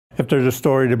if there's a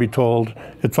story to be told,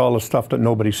 it's all the stuff that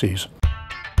nobody sees.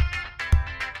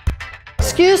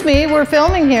 Excuse me, we're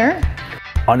filming here.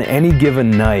 On any given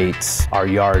night, our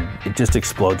yard, it just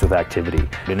explodes with activity.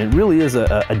 And it really is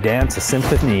a dance, a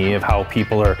symphony of how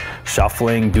people are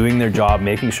shuffling, doing their job,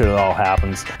 making sure that all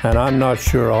happens. And I'm not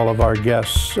sure all of our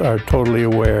guests are totally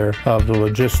aware of the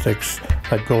logistics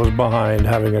that goes behind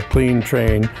having a clean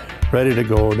train ready to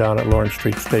go down at Lawrence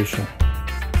Street Station.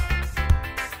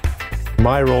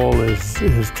 My role is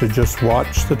to just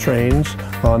watch the trains.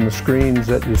 On the screens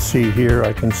that you see here,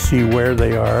 I can see where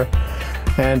they are,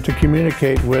 and to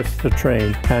communicate with the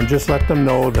train and just let them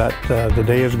know that the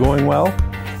day is going well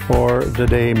or the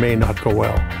day may not go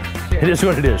well. It is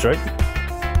what it is, right?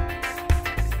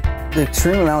 The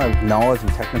extreme amount of knowledge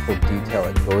and technical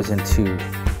detail that goes into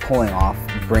pulling off,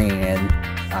 bringing in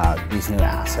these new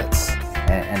assets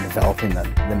and developing the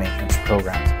maintenance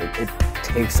programs. It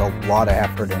takes a lot of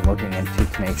effort in looking into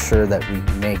to make sure that we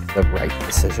make the right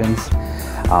decisions.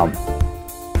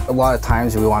 A lot of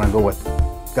times we want to go with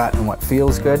gut and what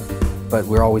feels good, but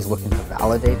we're always looking to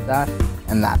validate that,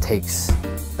 and that takes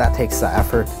the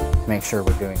effort to make sure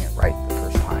we're doing it right the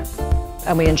first time.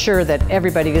 And we ensure that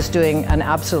everybody is doing an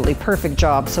absolutely perfect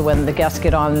job, so when the guests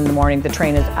get on in the morning, the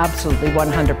train is absolutely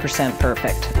 100%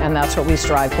 perfect. And that's what we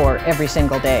strive for every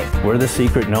single day. We're the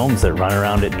secret gnomes that run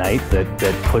around at night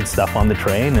that put stuff on the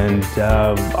train, and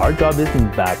our job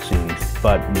isn't vaccines,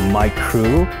 but my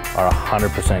crew are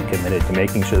 100% committed to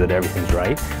making sure that everything's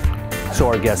right, so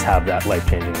our guests have that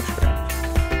life-changing experience.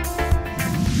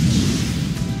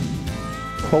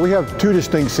 Well, we have two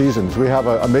distinct seasons. We have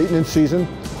a maintenance season,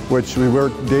 which we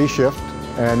work day shift,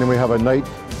 and then we have a night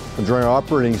during our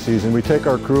operating season. We take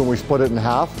our crew and we split it in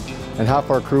half, and half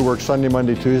our crew works Sunday,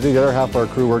 Monday, Tuesday. The other half of our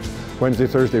crew works Wednesday,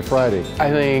 Thursday, Friday. I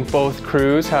think both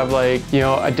crews have a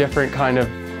different kind of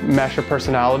mesh of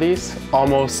personalities,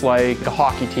 almost like a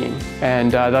hockey team.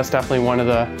 And that's definitely one of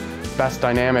the best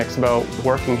dynamics about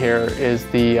working here is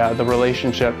the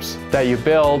relationships that you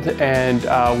build, and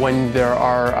when there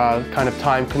are kind of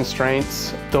time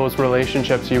constraints, those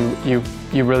relationships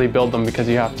you really build them because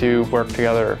you have to work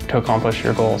together to accomplish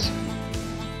your goals.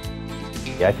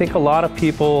 I think a lot of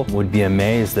people would be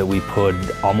amazed that we put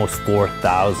almost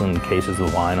 4,000 cases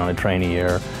of wine on a train a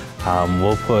year.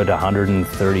 We'll put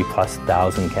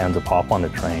 130,000+ cans of pop on the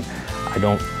train. I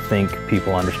don't think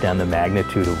people understand the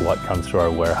magnitude of what comes through our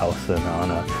warehouse and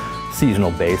on a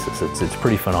seasonal basis. It's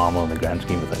pretty phenomenal in the grand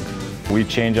scheme of things. We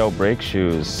change out brake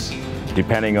shoes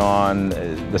depending on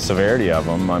the severity of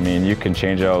them. I mean, you can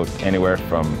change out anywhere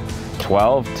from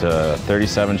 12 to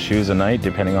 37 shoes a night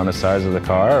depending on the size of the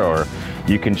car, or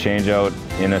you can change out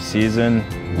in a season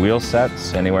wheel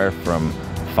sets anywhere from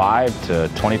 5 to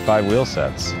 25 wheel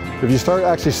sets. If you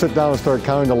actually sit down and start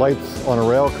counting the lights on a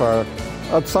rail car,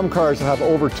 some cars have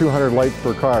over 200 lights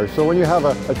per car. So when you have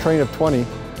a train of 20,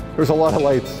 there's a lot of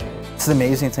lights. It's the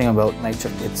amazing thing about night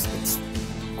shift. It's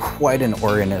quite an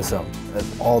organism.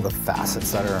 All the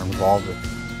facets that are involved with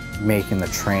making the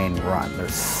train run.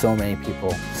 There's so many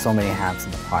people, so many hands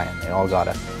in the pie, and they all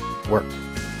gotta work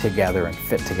together and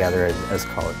fit together as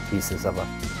colored pieces of a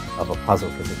puzzle,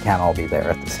 because it can't all be there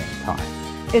at the same time.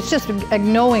 It's just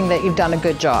knowing that you've done a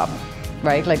good job,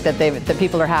 right? Like that the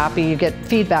people are happy. You get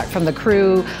feedback from the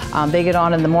crew. They get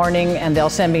on in the morning and they'll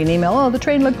send me an email. Oh, the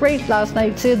train looked great last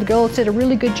night, Sid. The girls did a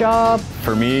really good job.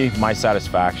 For me, my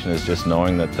satisfaction is just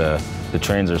knowing that the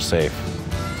trains are safe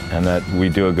and that we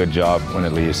do a good job when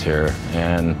it leaves here.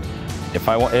 And if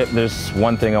there's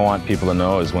one thing I want people to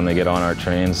know is when they get on our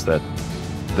trains that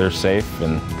they're safe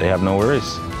and they have no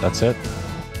worries. That's it.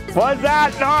 Was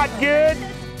that not good?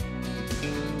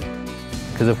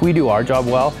 Because if we do our job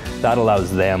well, that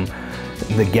allows them,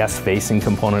 the guest-facing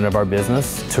component of our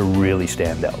business, to really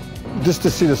stand out. Just to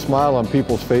see the smile on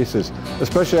people's faces,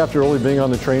 especially after only being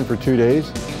on the train for 2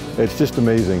 days, it's just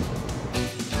amazing.